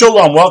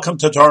Shalom, welcome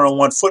to Torah on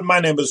One Foot. My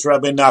name is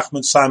Rabbi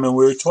Nachman Simon.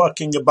 We were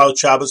talking about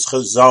Shabbos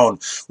Chazon,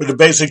 with the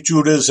basic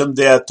Judaism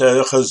that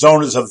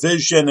Chazon is a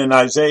vision and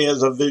Isaiah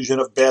is a vision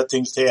of bad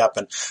things to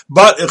happen.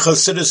 But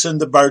Chassidus in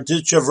the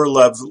Barditchev or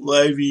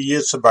Levi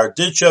Yitzhak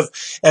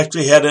Barditchev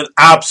actually had an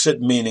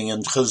opposite meaning,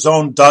 and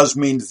Chazon does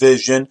mean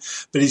vision,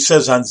 but he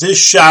says on this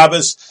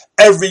Shabbos,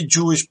 every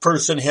Jewish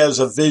person has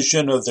a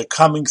vision of the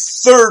coming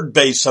third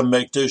Beis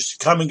HaMikdash,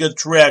 coming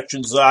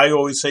attractions. I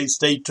always say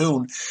stay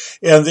tuned.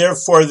 And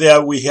therefore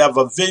that we have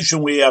a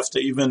vision, we have to,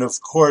 even of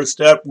course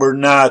that we're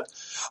not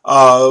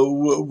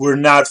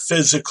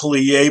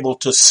physically able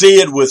to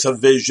see it with a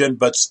vision,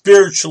 but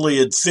spiritually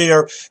it's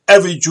there.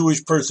 Every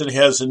Jewish person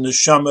has a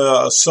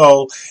neshama, a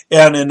soul,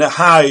 and in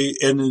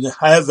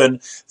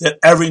heaven, that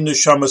every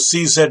neshama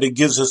sees that. It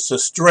gives us the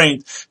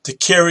strength to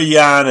carry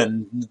on,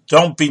 and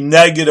don't be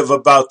negative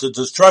about the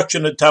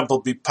destruction of the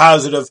temple. Be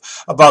positive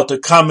about the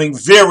coming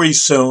very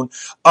soon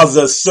of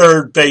the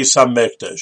third Beis HaMikdash.